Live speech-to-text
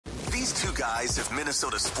guys of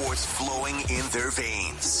Minnesota sports flowing in their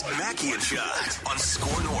veins. Mackie and Judd on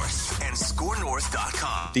SKOR North and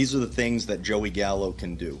SKORNorth.com. These are the things that Joey Gallo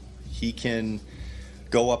can do. He can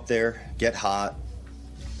go up there, get hot,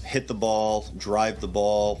 hit the ball, drive the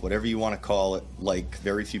ball, whatever you want to call it, like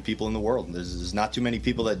very few people in the world. There's not too many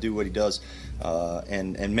people that do what he does.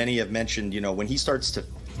 And many have mentioned, when he starts to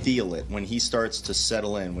feel it, when he starts to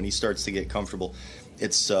settle in, when he starts to get comfortable,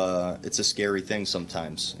 it's a scary thing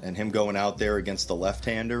sometimes. And him going out there against the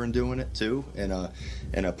left-hander and doing it too, in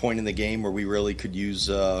a point in the game where we really could use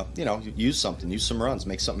something, use some runs,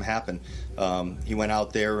 make something happen. He went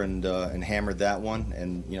out there and hammered that one,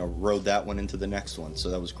 and rode that one into the next one. So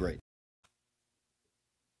that was great.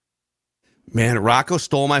 Man, Rocco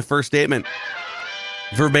stole my first statement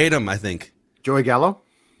verbatim, I think. Joey Gallo?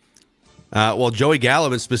 Well, Joey Gallo,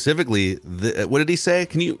 but specifically, what did he say?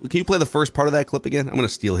 Can you play the first part of that clip again? I'm going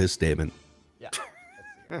to steal his statement. Yeah.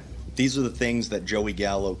 These are the things that Joey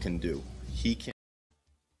Gallo can do. He can.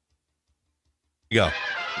 Go.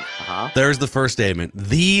 There's the first statement.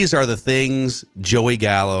 These are the things Joey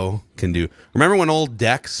Gallo can do. Remember when old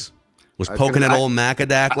Dex was poking at old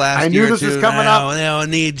Macadac last year? I knew this was coming up. They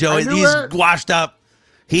don't need Joey. He's washed up.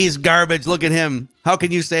 He's garbage. Look at him. How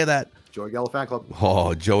can you say that? Joey Gallo fan club.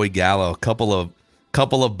 Oh, Joey Gallo, couple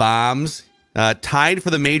of bombs, tied for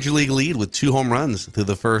the major league lead with 2 home runs through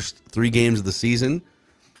the first 3 games of the season.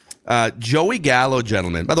 Joey Gallo,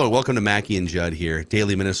 gentlemen. By the way, welcome to Mackie and Judd here.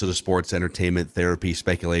 Daily Minnesota sports, entertainment, therapy,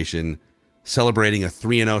 speculation, celebrating a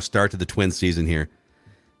 3-0 start to the Twins season here.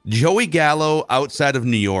 Joey Gallo outside of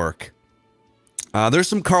New York. There's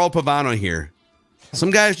some Carl Pavano here.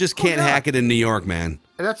 Some guys just can't hack it in New York, man.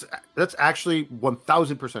 And that's actually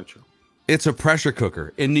 1,000% true. It's a pressure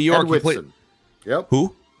cooker. In New York, Yep.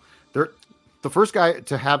 Who? The first guy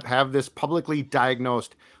to have this publicly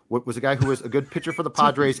diagnosed was a guy who was a good pitcher for the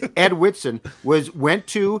Padres. Ed Whitson went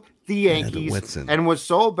to the Yankees and was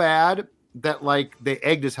so bad that they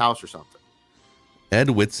egged his house or something.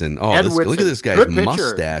 Ed Whitson. Oh, look at this guy's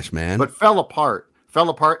mustache, man. But fell apart,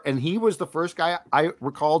 and he was the first guy I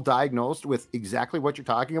recall diagnosed with exactly what you're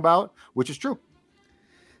talking about, which is true.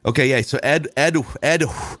 Okay, yeah. So Ed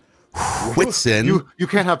Whitson. You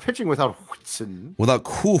can't have pitching without Whitson. Without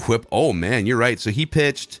Cool Whip. Oh, man, you're right. So he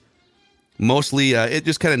pitched mostly it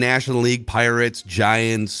just kind of National League, Pirates,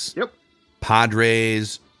 Giants,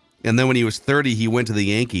 Padres. And then when he was 30, he went to the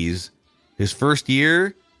Yankees. His first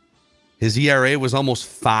year, his ERA was almost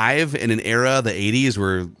 5 in an era, the 80s,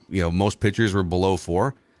 where most pitchers were below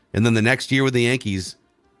 4. And then the next year with the Yankees,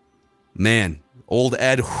 man, old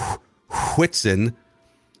Ed Whitson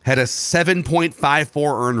had a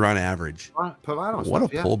 7.54 earned run average. What a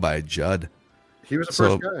pull by Judd. He was the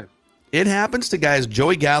first guy. It happens to guys.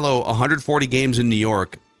 Joey Gallo, 140 games in New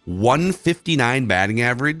York, 159 batting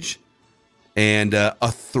average, and a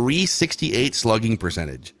 368 slugging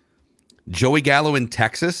percentage. Joey Gallo in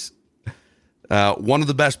Texas, one of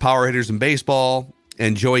the best power hitters in baseball,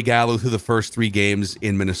 and Joey Gallo through the first 3 games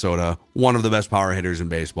in Minnesota, one of the best power hitters in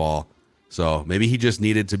baseball. So maybe he just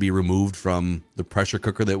needed to be removed from the pressure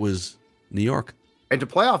cooker that was New York. And to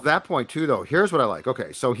play off that point too, though, here's what I like.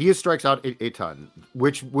 Okay, so he strikes out a ton,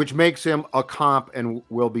 which makes him a comp and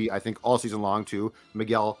will be, I think, all season long to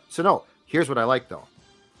Miguel Sano. Here's what I like, though.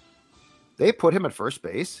 They put him at first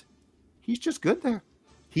base. He's just good there.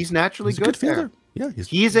 He's naturally good there. Yeah,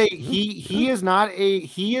 he's a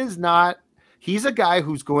guy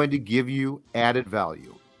who's going to give you added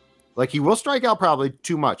value. He will strike out probably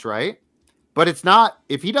too much, right? But it's not,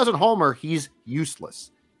 if he doesn't homer, he's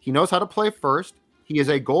useless. He knows how to play first. He is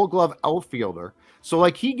a Gold Glove outfielder. So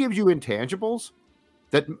he gives you intangibles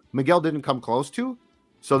that Miguel didn't come close to.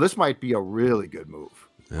 So this might be a really good move.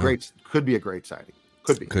 Yeah. Could be a great signing.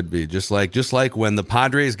 Could be. Just like when the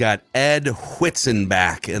Padres got Ed Whitson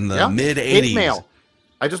back in the mid 80s. Hate mail.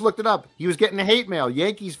 I just looked it up. He was getting hate mail.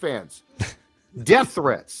 Yankees fans. Death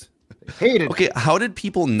threats. Hated. Okay, how did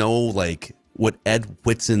people know what Ed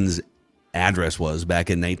Whitson's address was back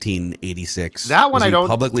in 1986? That one was I don't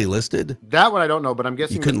publicly listed. That one I don't know, but I'm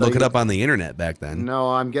guessing you couldn't look it up on the internet back then.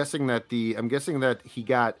 No, I'm guessing that he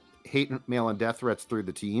got hate mail and death threats through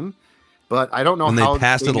the team, but I don't know how they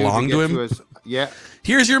passed it along to him.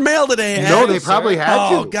 Here's your mail today. No, they probably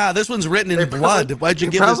had to. Oh God, this one's written in blood. Why'd you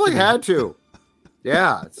give this to me? Probably had to.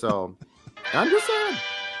 Yeah. So I'm just saying,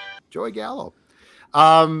 Joey Gallo.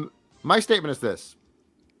 My statement is this: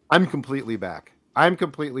 I'm completely back. And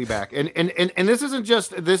this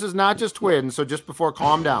is not just Twins. So just before,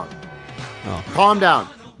 calm down. Calm down.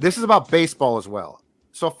 This is about baseball as well.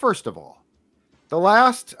 So first of all, I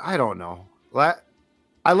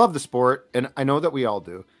love the sport, and I know that we all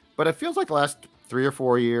do, but it feels like the last 3 or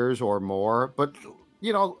 4 years or more, but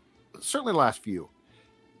certainly the last few.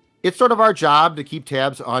 It's sort of our job to keep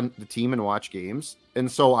tabs on the team and watch games.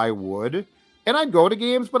 And so I would. And I'd go to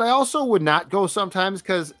games, but I also would not go sometimes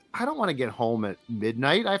because I don't want to get home at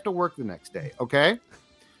midnight. I have to work the next day. Okay.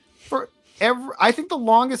 I think the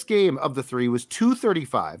longest game of the 3 was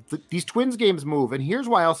 2:35. These Twins games move. And here's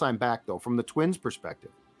why else I'm back, though, from the Twins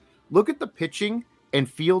perspective. Look at the pitching and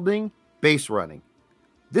fielding, base running.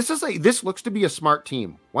 This looks to be a smart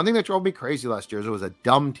team. One thing that drove me crazy last year is it was a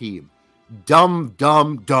dumb team. Dumb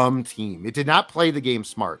team. It did not play the game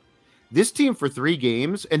smart. This team for 3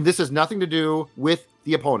 games, and this has nothing to do with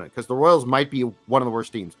the opponent, because the Royals might be one of the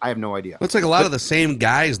worst teams. I have no idea. It's like a lot of the same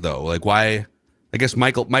guys, though. Like, why? I guess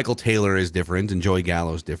Michael Taylor is different, and Joey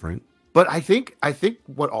Gallo is different. But I think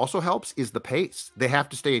what also helps is the pace. They have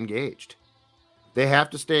to stay engaged.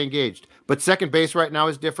 But second base right now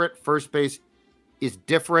is different. First base is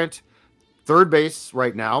different. Third base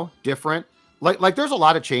right now, different. Like there's a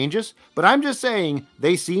lot of changes, but I'm just saying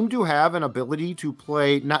they seem to have an ability to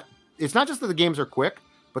play. It's not just that the games are quick,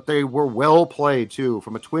 but they were well played too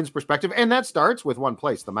from a Twins perspective. And that starts with one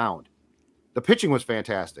place, the mound. The pitching was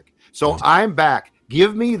fantastic. So I'm back.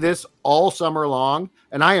 Give me this all summer long,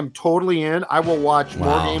 and I am totally in. I will watch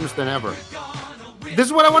more games than ever. This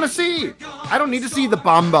is what I want to see. I don't need to see the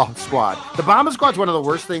Bomba Squad. The Bomba Squad is one of the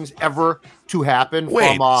worst things ever to happen.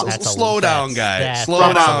 Wait, slow down, guys.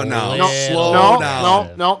 Slow down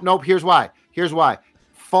now. Nope. Here's why.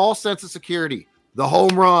 False sense of security. The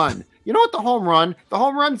home run. You know what the home run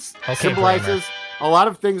symbolizes? A lot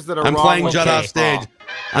of things that are wrong. I'm playing Judd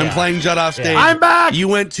off stage. I'm back. You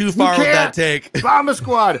went too far with that take. Bomba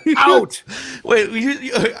Squad, out. Wait,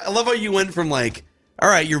 I love how you went from like, all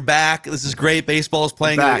right, you're back. This is great. Baseball is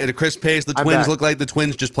playing at a crisp pace. The Twins look like the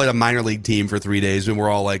Twins just played a minor league team for 3 days, and we're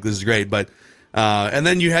all like, this is great. But and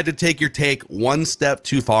then you had to take your take one step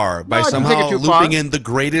too far by somehow looping in the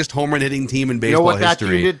greatest home run hitting team in baseball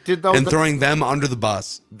history and throwing them under the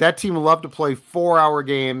bus. That team loved to play 4-hour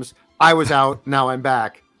games. I was out. Now I'm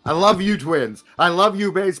back. I love you, Twins. I love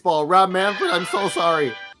you, baseball. Rob Manfred, I'm so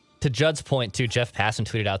sorry. To Judd's point, too, Jeff Passan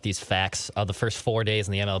tweeted out these facts of the first 4 days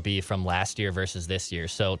in the MLB from last year versus this year.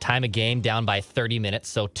 So time of game down by 30 minutes.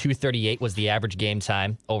 So 2:38 was the average game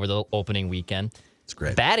time over the opening weekend. It's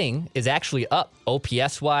great. Batting is actually up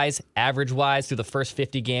OPS-wise, average-wise through the first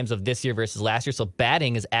 50 games of this year versus last year. So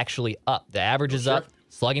batting is actually up. The average is up.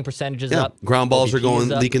 Slugging percentage is up. Ground balls are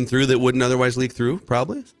leaking through that wouldn't otherwise leak through,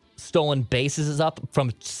 probably. Stolen bases is up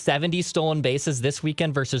from 70 stolen bases this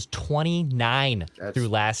weekend versus 29 through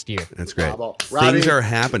last year. That's great. Things are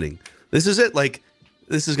happening. This is it. Like,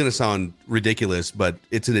 this is going to sound ridiculous, but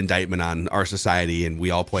it's an indictment on our society, and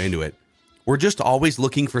we all play into it. We're just always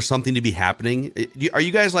looking for something to be happening. Are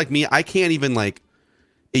you guys like me? I can't even, like,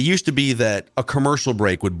 it used to be that a commercial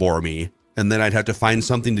break would bore me, and then I'd have to find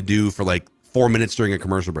something to do for like 4 minutes during a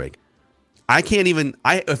commercial break. I can't even,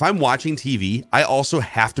 if I'm watching TV, I also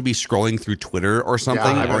have to be scrolling through Twitter or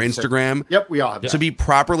something or Instagram. Yep, we all have to be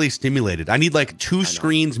properly stimulated. I need like 2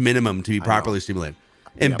 screens minimum to be properly stimulated.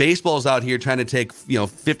 And baseball's out here trying to take,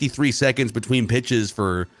 53 seconds between pitches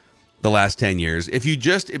for the last 10 years. If you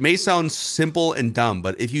just, it may sound simple and dumb,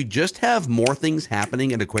 but if you just have more things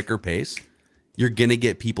happening at a quicker pace, you're going to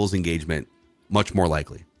get people's engagement much more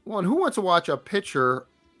likely. Well, and who wants to watch a pitcher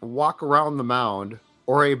walk around the mound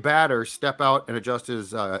or a batter step out and adjust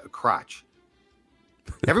his crotch?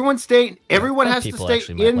 Everyone has to stay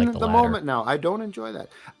in the moment now. I don't enjoy that.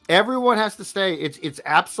 Everyone has to stay. It's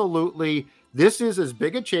absolutely, this is as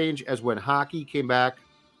big a change as when hockey came back,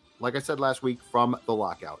 like I said last week, from the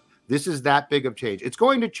lockout. This is that big of change. It's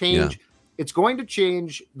going to change. Yeah. It's going to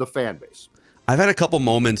change the fan base. I've had a couple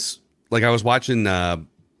moments, like I was watching a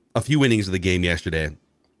few innings of the game yesterday.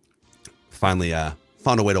 Finally,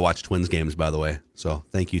 found a way to watch Twins games, by the way. So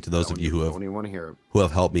thank you to those of you who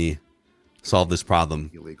have helped me solve this problem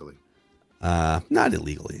illegally. Not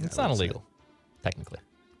illegally. It's not illegal, technically.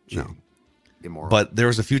 No, immoral. But there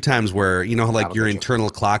was a few times where like your internal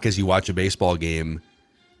clock as you watch a baseball game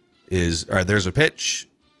is, all right, there's a pitch,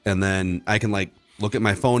 and then I can like look at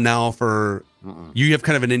my phone now for. You have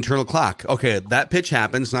kind of an internal clock. Okay, that pitch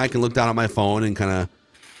happens, and I can look down at my phone and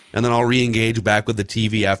and then I'll re-engage back with the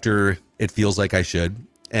TV after it feels like I should.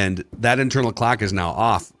 And that internal clock is now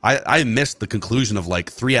off. I missed the conclusion of like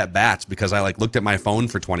 3 at-bats because I like looked at my phone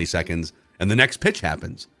for 20 seconds and the next pitch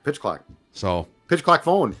happens. Pitch clock. So pitch clock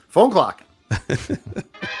phone clock. All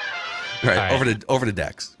right, over to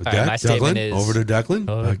Dex. My statement is over to Declan.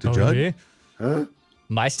 Back to Judd. Huh?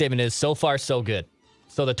 My statement is so far so good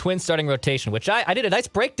So the Twins starting rotation, which I did a nice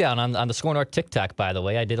breakdown on the SKOR North TikTok, by the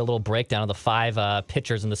way. I did a little breakdown of the 5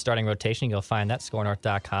 pitchers in the starting rotation. You can go find that,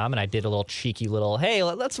 skornorth.com. And I did a little cheeky little, hey,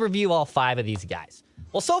 let's review all 5 of these guys.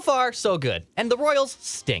 Well, so far, so good. And the Royals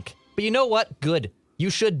stink. But you know what? Good. You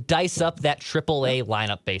should dice up that AAA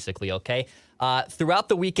lineup, basically, okay? Throughout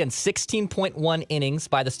the weekend, 16.1 innings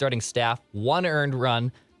by the starting staff, 1 earned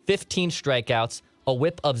run, 15 strikeouts, a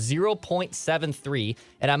whip of 0.73,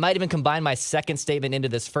 and I might even combine my second statement into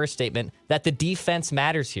this first statement that the defense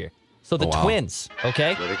matters here. So the Twins,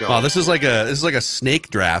 okay? Wow, this is like a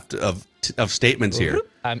snake draft of statements here.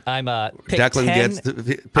 I'm pick Declan 10, gets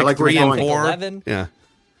pick 3 and 4. 11. Yeah.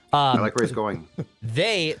 I like where he's going.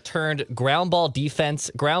 They turned ground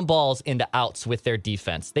balls into outs with their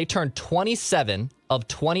defense. They turned 27 of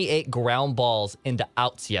 28 ground balls into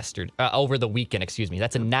outs over the weekend,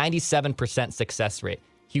 That's a 97% success rate.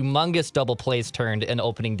 Humongous double plays turned in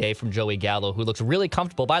opening day from Joey Gallo, who looks really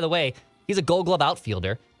comfortable. By the way, he's a Gold Glove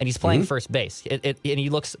outfielder, and he's playing first base. And he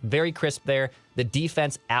looks very crisp there. The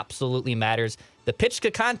defense absolutely matters. The pitch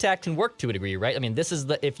to contact can work to a degree, right? I mean, this is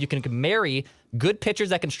if you can marry good pitchers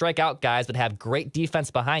that can strike out guys but have great defense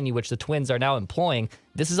behind you, which the Twins are now employing,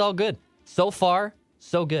 this is all good. So far,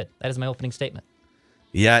 so good. That is my opening statement.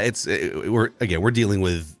 Yeah, we're dealing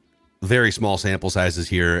with very small sample sizes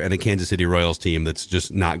here and a Kansas City Royals team that's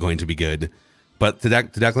just not going to be good. But to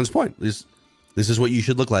Declan's point, this is what you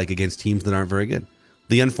should look like against teams that aren't very good.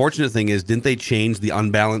 The unfortunate thing is, didn't they change the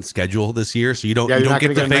unbalanced schedule this year? So you don't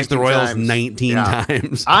get to face the Royals 19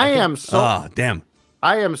 times. I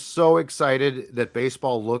am so excited that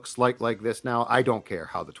baseball looks like this now. I don't care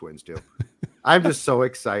how the Twins do. I'm just so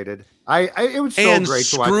excited. It was so great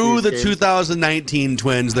to watch. Screw the 2019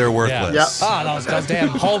 Twins. They're worthless. Yeah. Oh, those damn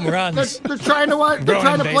home runs. They're trying to what? They're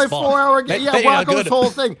trying to play 4-hour games. Yeah, Rocco's whole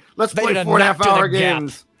thing. Let's play 4.5-hour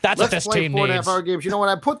games. That's what this team needs. Let's play 4.5-hour games. You know what?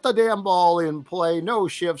 I put the damn ball in play. No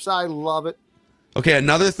shifts. I love it. Okay,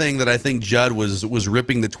 another thing that I think Judd was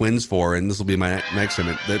ripping the Twins for, and this will be my next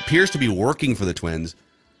segment, that appears to be working for the Twins.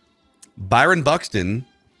 Byron Buxton,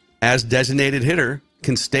 as designated hitter,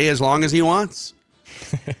 can stay as long as he wants.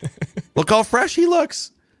 Look how fresh he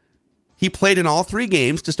looks. He played in all 3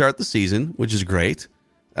 games to start the season, which is great.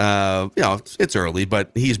 It's early,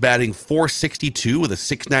 but he's batting .462 with a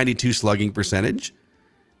 .692 slugging percentage.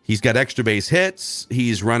 He's got extra base hits.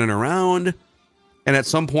 He's running around. And at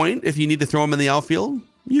some point, if you need to throw him in the outfield,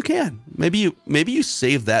 you can. Maybe you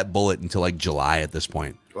save that bullet until like July at this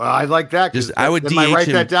point. Well, I like that. I would DH write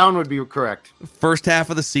him. That down would be correct. First half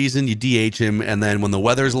of the season, you DH him, and then when the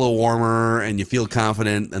weather's a little warmer and you feel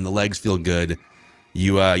confident and the legs feel good,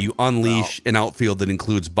 you unleash an outfield that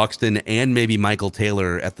includes Buxton and maybe Michael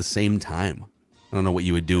Taylor at the same time. I don't know what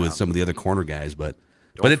you would do with some of the other corner guys, but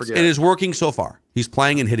it is working so far. He's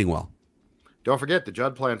playing and hitting well. Don't forget, the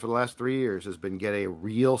Judd plan for the last 3 years has been get a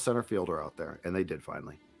real center fielder out there, and they did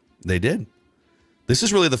finally. They did. This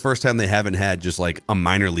is really the first time they haven't had just like a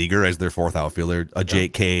minor leaguer as their 4th outfielder, a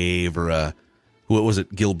Jake Cave or what was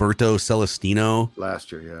it, Gilberto Celestino?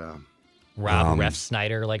 Last year, yeah. Rob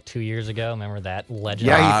Refsnyder like 2 years ago. Remember that legend?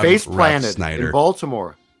 Yeah, he face planted in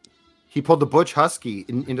Baltimore. He pulled the Butch Husky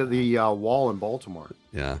into the wall in Baltimore.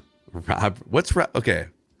 Yeah. Rob, what's Rob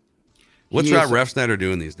Refsnyder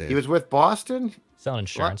doing these days? He was with Boston. Selling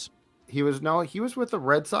insurance. He was with the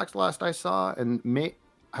Red Sox last I saw, and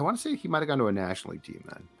I want to say he might have gone to a National League team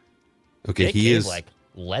then. Okay, he is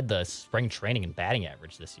led the spring training and batting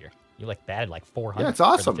average this year. You batted 400. Yeah, it's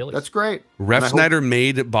awesome. That's great. Refsnyder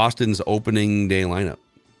made Boston's opening day lineup.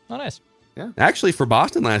 Oh, nice. Yeah. Actually, for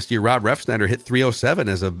Boston last year, Rob Refsnyder hit 307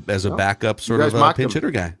 as a backup sort of pinch hitter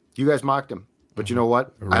guy. You guys mocked him, but you know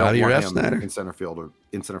what? Robbie I don't want Refsnyder him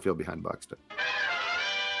in center field behind Buxton.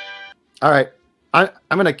 All right, I'm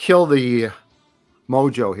going to kill the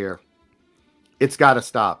mojo here. It's got to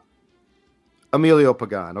stop. Emilo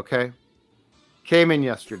Pagan, okay? Came in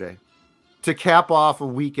yesterday to cap off a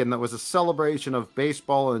weekend that was a celebration of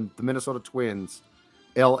baseball and the Minnesota Twins,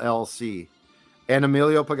 LLC. And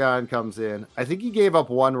Emilo Pagan comes in. I think he gave up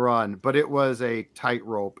 1 run, but it was a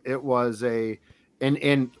tightrope. It was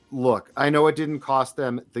and look, I know it didn't cost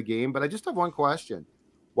them the game, but I just have one question.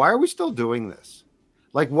 Why are we still doing this?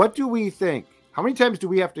 What do we think? How many times do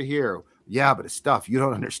we have to hear, yeah, but it's stuff you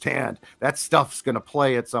don't understand. That stuff's going to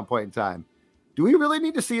play at some point in time. Do we really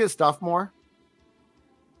need to see his stuff more?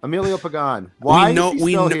 Emilo Pagan. Why is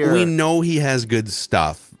he still here? We know he has good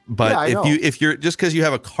stuff, but if you're just because you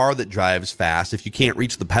have a car that drives fast, if you can't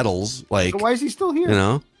reach the pedals, so why is he still here? You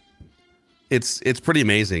know, it's pretty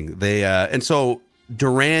amazing. They and so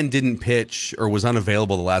Duran didn't pitch or was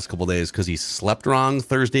unavailable the last couple of days because he slept wrong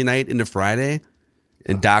Thursday night into Friday.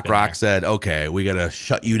 And Doc Rock said, "Okay, we got to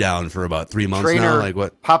shut you down for about 3 months trainer, now." Like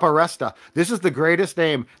what? Paparesta. This is the greatest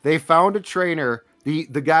name. They found a trainer. The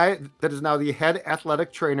guy that is now the head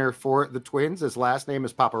athletic trainer for the Twins. His last name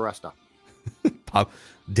is Paparesta.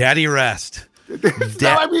 Daddy Rest.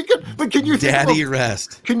 But can you Daddy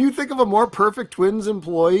Rest? Can you think of a more perfect Twins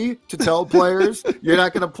employee to tell players you're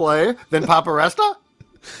not going to play than Paparesta?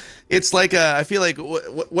 It's like I feel like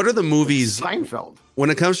what are the movies? Seinfeld. When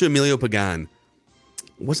it comes to Emilio Pagan,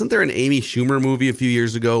 wasn't there an Amy Schumer movie a few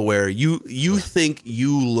years ago where you think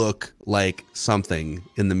you look like something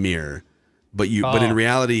in the mirror, but in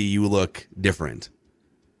reality you look different?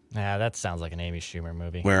 Yeah, that sounds like an Amy Schumer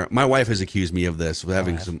movie. Where my wife has accused me of this, of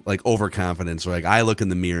having some like overconfidence. Like I look in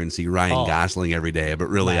the mirror and see Ryan Gosling every day, but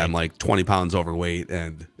really I'm like 20 pounds overweight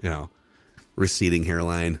and receding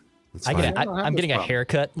hairline. I'm getting a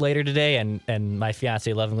haircut later today, and my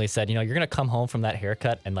fiance lovingly said, you're going to come home from that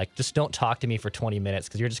haircut and like just don't talk to me for 20 minutes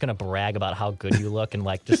because you're just going to brag about how good you look and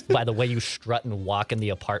like just by the way you strut and walk in the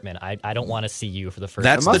apartment. I don't want to see you for the first.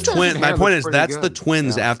 That's time. the twin. My point is that's good. The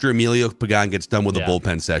Twins after Emilio Pagan gets done with the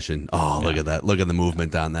bullpen session. Oh, look at that! Look at the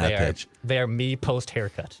movement on that pitch. They are me post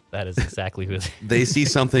haircut. That is exactly who they see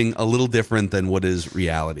something a little different than what is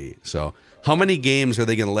reality. So, how many games are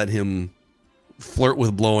they going to let him flirt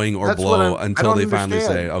with blowing or blow until they finally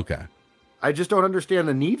say, okay? I just don't understand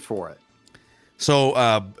the need for it. So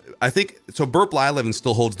I think Burt Blyleven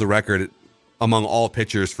still holds the record among all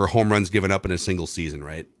pitchers for home runs given up in a single season,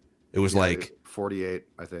 right? It was like 48,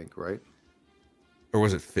 I think, right? Or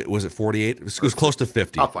was it 48? It was close to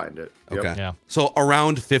 50. I'll find it. Okay. Yep. Yeah. So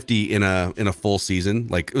around 50 in a full season,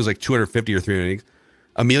 like it was like 250 or 300 innings.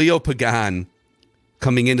 Emilio Pagan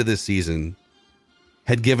coming into this season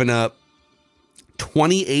had given up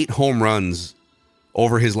 28 home runs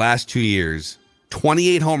over his last 2 years,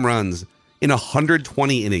 28 home runs in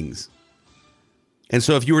 120 innings. And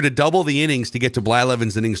so if you were to double the innings to get to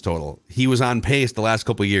Blyleven's innings total, he was on pace the last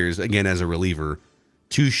couple of years, again as a reliever,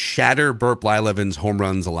 to shatter Burt Blyleven's home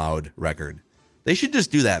runs allowed record. They should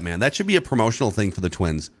just do that, man. That should be a promotional thing for the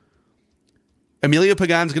Twins. Emilio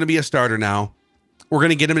Pagan's going to be a starter now. We're going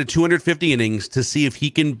to get him to 250 innings to see if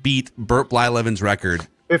he can beat Burt Blyleven's record.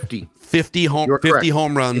 50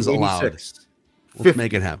 home runs allowed. Let's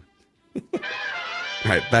make it happen. All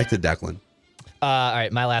right, back to Declan. All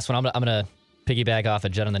right, my last one. I'm gonna piggyback off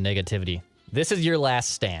of Judd on the negativity. This is your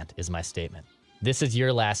last stand, is my statement. This is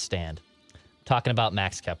your last stand. Talking about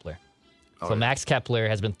Max Kepler. Max Kepler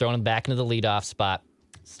has been thrown back into the leadoff spot.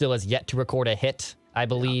 Still has yet to record a hit, I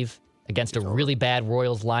believe, against a really bad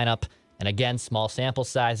Royals lineup. And again, small sample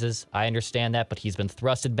sizes. I understand that, but he's been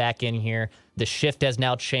thrusted back in here. The shift has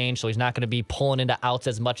now changed, so he's not going to be pulling into outs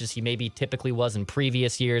as much as he maybe typically was in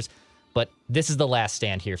previous years. But this is the last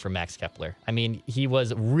stand here for Max Kepler. I mean, he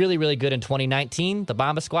was really, really good in 2019. The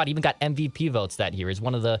Bomba squad even got MVP votes that year. He's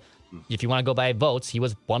one of the, if you want to go by votes, he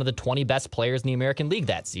was one of the 20 best players in the American League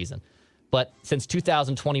that season. But since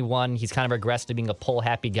 2021, he's kind of regressed to being a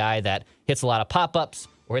pull-happy guy that hits a lot of pop-ups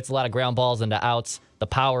or hits a lot of ground balls into outs. The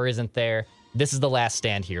power isn't there. This is the last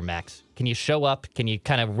stand here, Max. Can you show up? Can you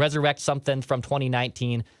kind of resurrect something from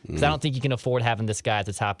 2019? Because I don't think you can afford having this guy at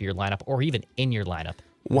the top of your lineup or even in your lineup.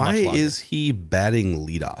 Why is he batting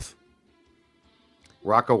leadoff?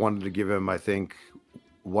 Rocco wanted to give him, I think,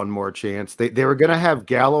 one more chance. They were going to have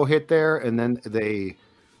Gallo hit there, and then they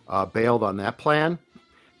bailed on that plan.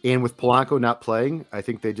 And with Polanco not playing, I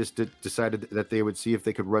think they just decided that they would see if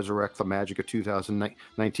they could resurrect the magic of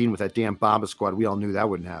 2019 with that damn Bomba squad. We all knew that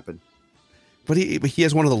wouldn't happen. But he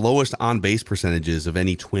has one of the lowest on-base percentages of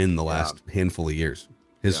any Twin the last handful of years.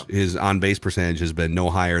 His on-base percentage has been no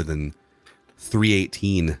higher than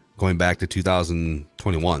 318 going back to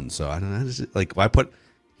 2021. So I don't know. Like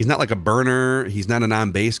he's not like a burner. He's not an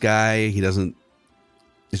on-base guy. He doesn't.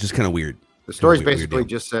 It's just kind of weird. The stories basically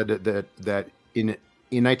just said that in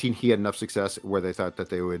 19 he had enough success where they thought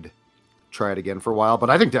that they would try it again for a while.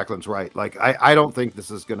 But I think Declan's right. Like I don't think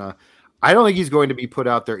this is gonna. I don't think he's going to be put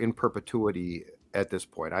out there in perpetuity at this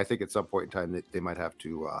point. I think at some point in time that they might have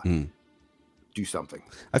to do something.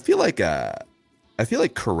 I feel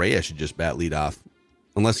like Correa should just bat leadoff,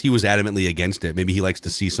 unless he was adamantly against it. Maybe he likes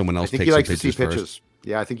to see someone else take some pitches first.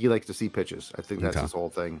 Yeah, I think he likes to see pitches. I think that's his whole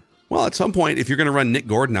thing. Well, at some point, if you're going to run Nick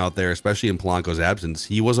Gordon out there, especially in Polanco's absence,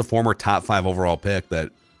 he was a former top 5 overall pick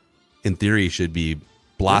that, in theory, should be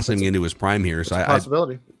blossoming into his prime here. So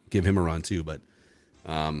I'd give him a run too. But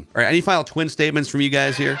all right, any final Twin statements from you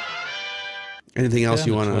guys here? Anything else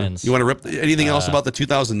you want to rip? Anything else about the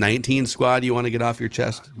 2019 squad you want to get off your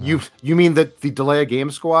chest? You mean the delay a game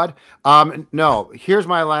squad? No. Here's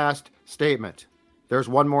my last statement. There's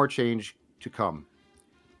one more change to come.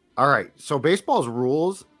 All right. So baseball's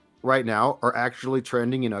rules right now are actually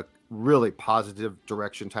trending in a really positive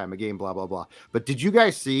direction, time of game, blah, blah, blah. But did you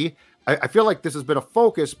guys see? I feel like this has been a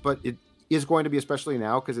focus, but it is going to be especially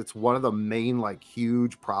now because it's one of the main, like,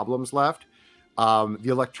 huge problems left. The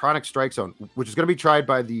electronic strike zone, which is going to be tried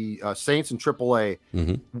by the Saints and AAA,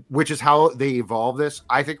 which is how they evolve this.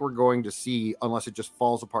 I think we're going to see, unless it just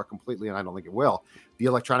falls apart completely, and I don't think it will, the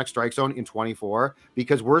electronic strike zone in 24,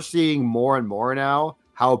 because we're seeing more and more now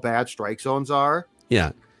how bad strike zones are.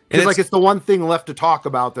 Yeah. It's the one thing left to talk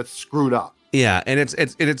about that's screwed up. Yeah, and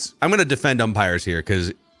it's I'm going to defend umpires here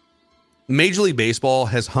because Major League Baseball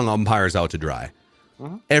has hung umpires out to dry.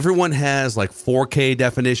 Everyone has like 4K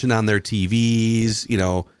definition on their TVs, you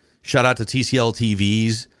know, shout out to TCL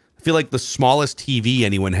TVs. I feel like the smallest TV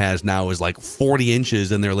anyone has now is like 40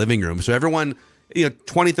 inches in their living room. So everyone,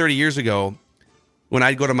 20, 30 years ago, when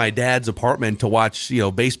I'd go to my dad's apartment to watch,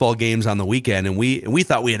 baseball games on the weekend, and we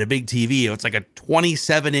thought we had a big TV. It's like a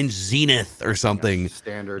 27-inch Zenith or something.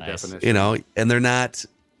 Standard definition. And they're not,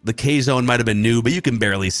 the K-Zone might have been new, but you can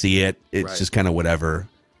barely see it. It's just kind of whatever.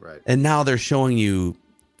 Right. And now they're showing you,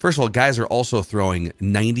 first of all, guys are also throwing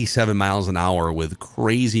 97 miles an hour with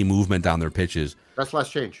crazy movement on their pitches. That's less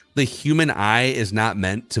change. The human eye is not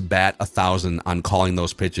meant to bat 1,000 on calling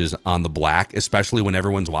those pitches on the black, especially when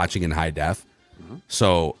everyone's watching in high def.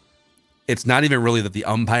 So it's not even really that the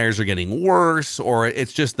umpires are getting worse, or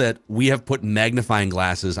it's just that we have put magnifying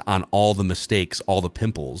glasses on all the mistakes, all the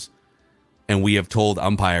pimples, and we have told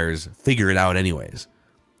umpires, figure it out anyways.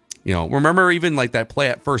 Remember even like that play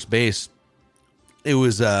at first base, it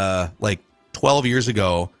was like 12 years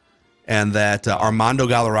ago, and that Armando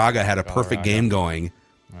Galarraga had a perfect game going,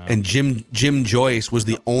 and Jim Joyce was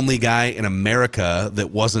the only guy in America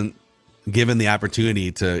that wasn't given the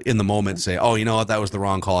opportunity to, in the moment, say, oh, you know what, that was the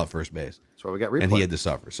wrong call at first base. So we got replay. And he had to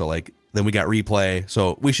suffer. So, then we got replay.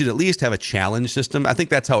 So we should at least have a challenge system. I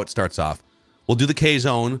think that's how it starts off. We'll do the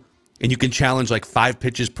K-Zone, and you can challenge like 5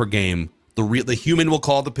 pitches per game. The human will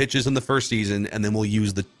call the pitches in the first season, and then we'll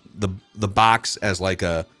use the box as like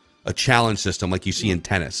a challenge system like you see in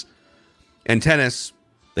tennis. In tennis,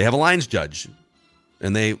 they have a lines judge,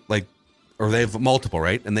 and they have multiple,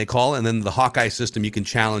 right? And they call, and then the Hawkeye system you can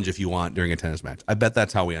challenge if you want during a tennis match. I bet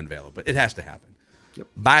that's how we unveil it, but it has to happen. Yep.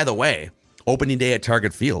 By the way, opening day at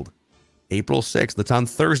Target Field, April 6th. That's on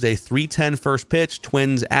Thursday, 3:10 first pitch,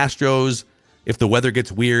 Twins, Astros. If the weather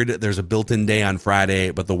gets weird, there's a built-in day on Friday,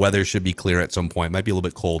 but the weather should be clear at some point. Might be a little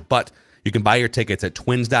bit cold, but you can buy your tickets at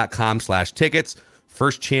twins.com/tickets.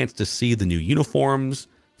 First chance to see the new uniforms.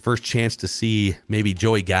 First chance to see maybe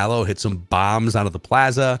Joey Gallo hit some bombs out of the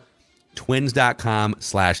plaza.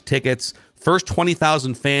 Twins.com/tickets. First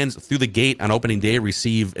 20,000 fans through the gate on opening day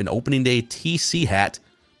receive an opening day TC hat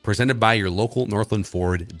presented by your local Northland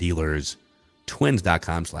Ford dealers.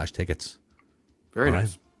 Twins.com/tickets. Very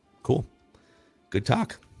nice. Cool. Good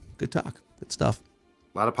talk. Good stuff.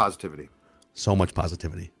 A lot of positivity. So much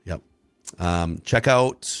positivity. Yep. Check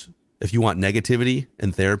out, if you want negativity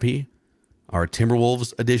and therapy, our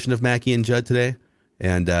Timberwolves edition of Mackie and Judd today.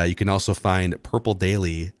 And you can also find Purple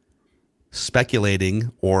Daily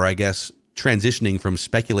speculating, or I guess transitioning from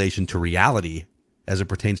speculation to reality as it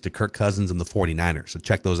pertains to Kirk Cousins and the 49ers. So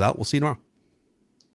check those out. We'll see you tomorrow.